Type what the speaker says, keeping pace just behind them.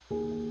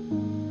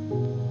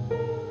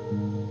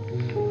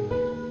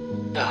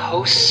The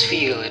hosts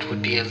feel it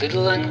would be a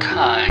little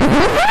unkind.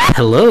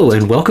 Hello,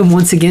 and welcome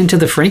once again to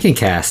the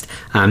Frankencast.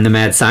 I'm the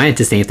mad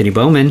scientist, Anthony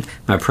Bowman.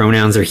 My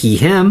pronouns are he,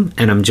 him,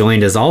 and I'm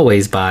joined as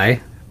always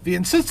by... the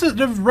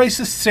insensitive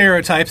racist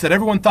stereotypes that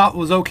everyone thought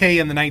was okay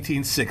in the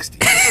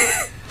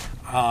 1960s.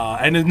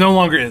 And it no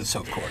longer is,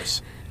 of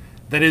course.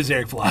 That is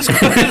Eric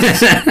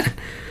Velasquez.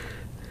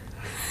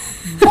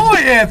 Boy,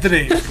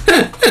 Anthony!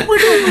 We're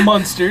doing the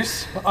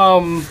Munsters.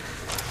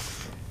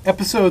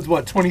 Episodes,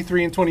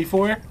 23 and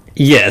 24?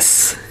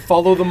 Yes.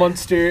 Follow the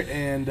Munster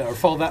and or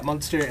follow that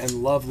Munster and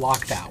love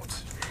Locked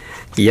Out.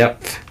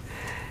 Yep.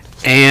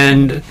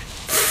 And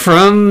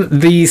from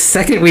the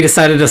second we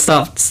decided to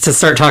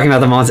start talking about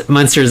the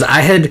Munsters,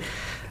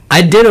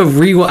 I did a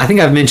rewatch. I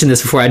think I've mentioned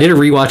this before. I did a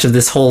rewatch of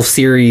this whole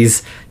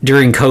series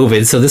during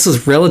COVID, so this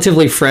was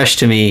relatively fresh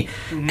to me.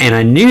 Mm-hmm. And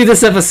I knew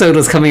this episode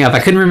was coming up. I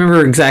couldn't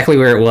remember exactly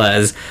where it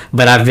was,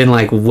 but I've been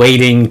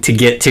waiting to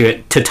get to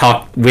it to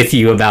talk with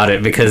you about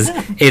it because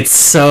it's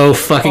so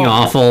fucking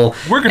awful.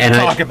 We're going to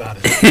talk about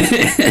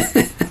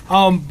it.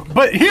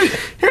 But here's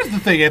the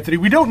thing, Anthony.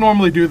 We don't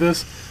normally do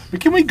this, but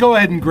can we go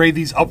ahead and grade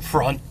these up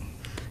front?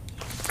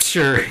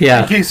 Sure,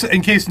 yeah.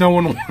 In case no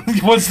one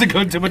wants to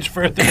go too much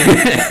further.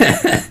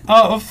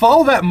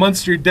 Follow that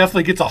Munster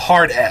definitely gets a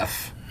hard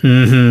F.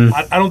 Mm-hmm.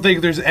 I don't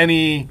think there's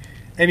any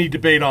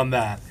debate on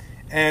that.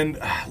 And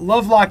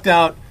Love Locked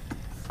Out,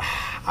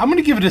 I'm going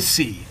to give it a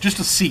C. Just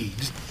a C.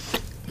 Just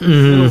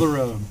middle of the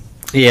road.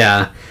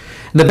 Yeah.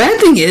 The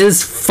bad thing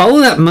is, Follow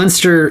That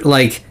Munster,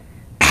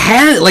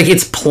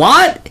 its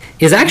plot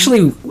is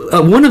actually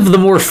one of the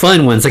more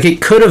fun ones.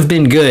 It could have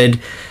been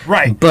good.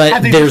 Right. But I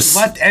think there's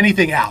left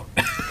anything out.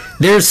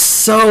 There's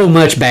so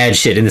much bad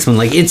shit in this one.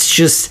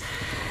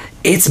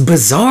 It's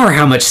bizarre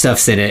how much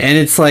stuff's in it. And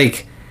it's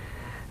I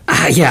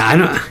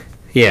don't...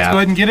 Yeah. Let's go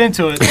ahead and get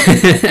into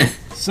it.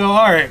 So,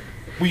 all right.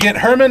 We get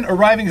Herman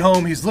arriving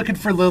home. He's looking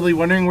for Lily,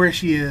 wondering where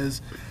she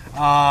is.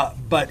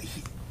 But,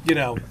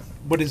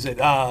 what is it?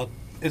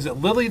 Is it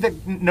Lily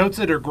that notes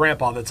it or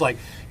Grandpa that's like,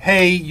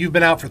 hey, you've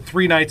been out for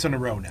 3 nights in a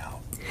row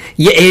now?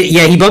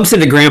 Yeah, he bumps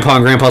into Grandpa,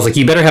 and Grandpa's like,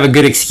 you better have a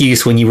good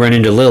excuse when you run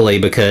into Lily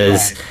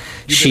because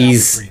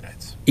she's...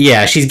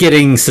 Yeah, she's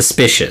getting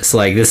suspicious.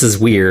 This is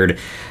weird.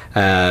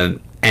 And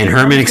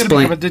Herman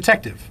explains... a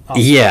detective.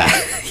 Yeah.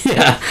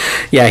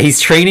 He's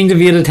training to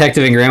be a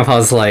detective, and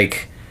Grandpa's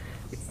like,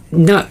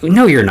 no,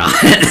 you're not.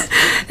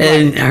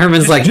 And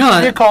Herman's like, no.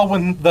 You call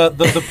when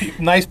the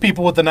nice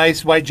people with the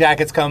nice white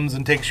jackets comes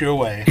and takes you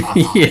away.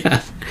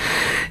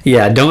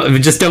 Yeah.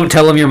 Don't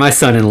tell him you're my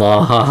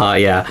son-in-law. Haha.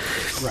 Yeah.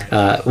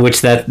 Right.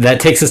 Which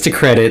that takes us to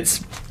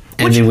credits,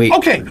 and then we.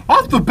 Okay,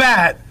 off the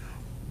bat,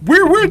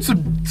 we're in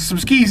some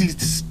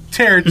skeezy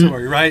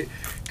territory, right?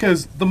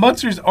 Because the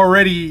Munsters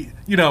already,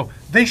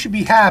 they should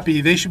be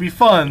happy, they should be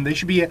fun, they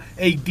should be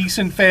a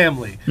decent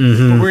family.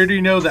 Mm-hmm. But we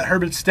already know that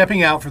Herman's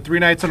stepping out for 3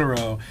 nights in a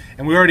row,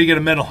 and we already get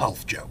a mental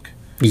health joke.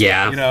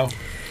 Yeah.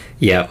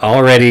 Yeah,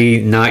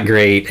 already not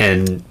great,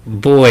 and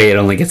boy, it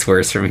only gets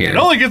worse from here. It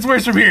only gets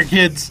worse from here,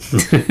 kids.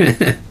 All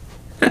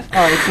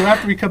right, so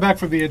after we come back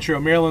from the intro,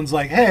 Marilyn's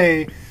like,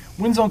 hey,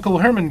 when's Uncle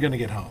Herman going to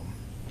get home?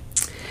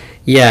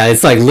 Yeah,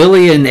 it's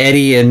Lily and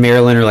Eddie and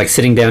Marilyn are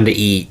sitting down to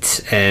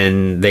eat,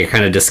 and they're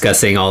kind of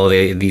discussing all of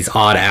these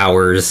odd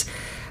hours.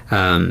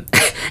 And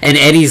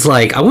Eddie's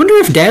like, I wonder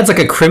if Dad's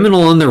a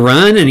criminal on the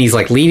run, and he's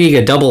leading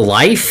a double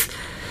life.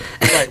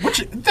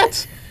 Right,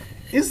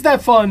 is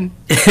that fun?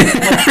 Is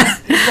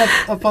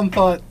that a fun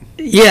thought?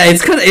 Yeah,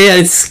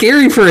 it's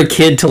scary for a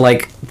kid to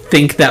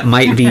think that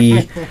might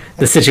be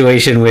the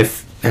situation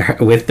with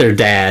their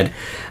dad.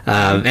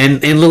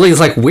 And Lily's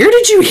like, where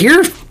did you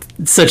hear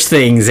such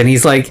things? And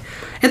he's like,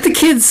 at the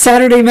kids'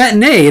 Saturday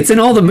matinee. It's in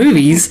all the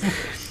movies.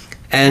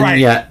 And right.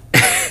 Yeah,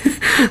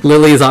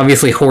 Lily is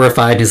obviously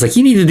horrified and is like,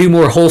 you need to do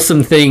more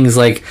wholesome things,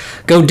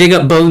 go dig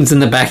up bones in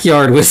the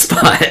backyard with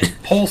Spot.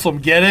 Wholesome,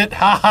 get it?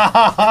 Ha ha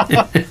ha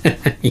ha.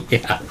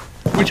 Yeah.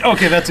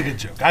 Okay, that's a good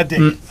joke. I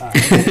dig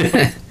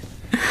it.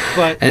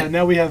 Right. But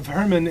now we have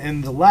Herman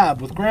in the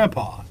lab with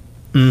Grandpa.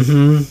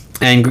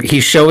 Mm-hmm. And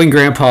he's showing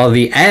Grandpa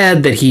the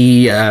ad that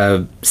he,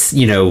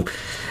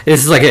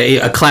 this is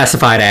a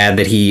classified ad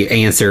that he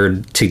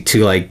answered to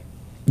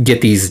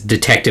get these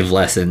detective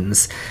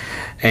lessons.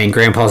 And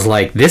Grandpa's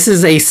like, this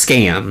is a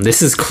scam.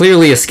 This is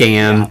clearly a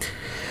scam.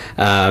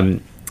 Yeah.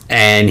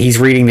 And he's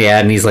reading the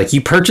ad, and he's like,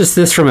 you purchased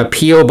this from a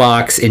P.O.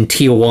 box in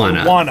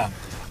Tijuana.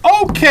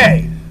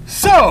 Okay,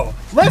 so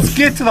let's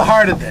get to the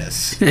heart of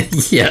this.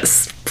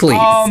 Yes,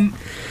 please.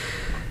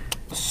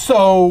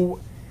 So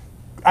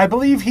I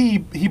believe he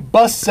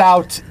busts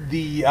out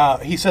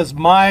he says,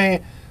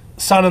 my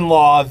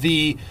son-in-law,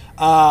 the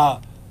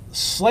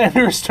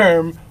slanderous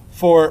term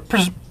for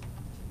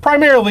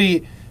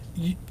primarily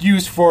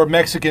used for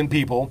Mexican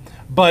people,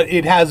 but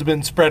it has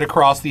been spread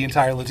across the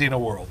entire Latino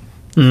world.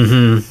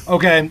 Mm-hmm.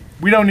 Okay,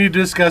 we don't need to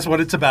discuss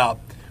what it's about.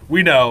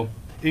 We know.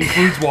 It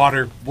includes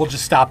water. We'll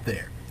just stop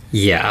there.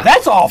 Yeah.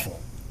 That's awful.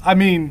 I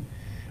mean,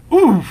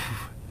 oof.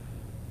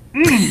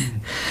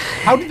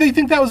 How did they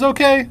think that was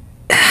okay?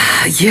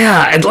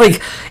 Yeah, and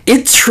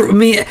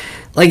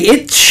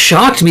it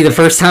shocked me the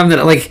first time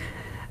that, like,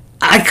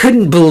 I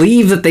couldn't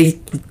believe that they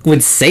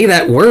would say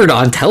that word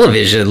on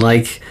television.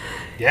 Like,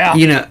 Yeah.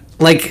 you know,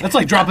 like, That's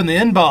like dropping the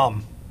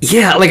N-bomb.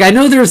 yeah, like, I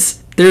know there's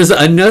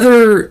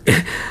another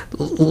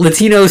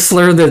Latino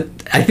slur that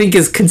I think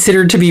is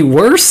considered to be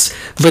worse,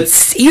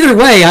 but either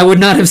way, I would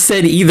not have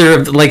said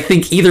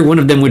think either one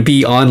of them would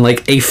be on,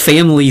 like, a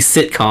family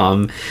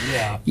sitcom.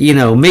 Yeah. You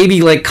know,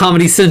 maybe, like,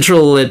 Comedy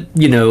Central at,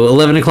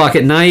 11 o'clock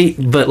at night,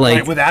 but,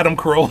 like, With Adam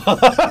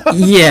Carolla.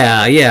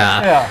 yeah.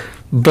 Yeah.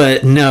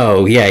 But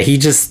no, yeah, he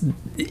just...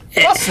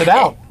 Bust it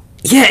out.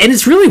 Yeah, and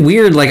it's really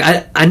weird. Like,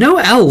 I know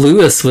Al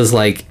Lewis was,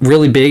 like,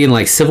 really big in,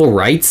 like, civil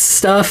rights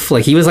stuff.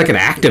 Like, he was, like, an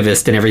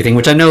activist and everything,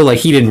 which I know, like,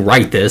 he didn't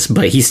write this,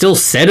 but he still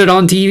said it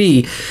on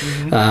TV.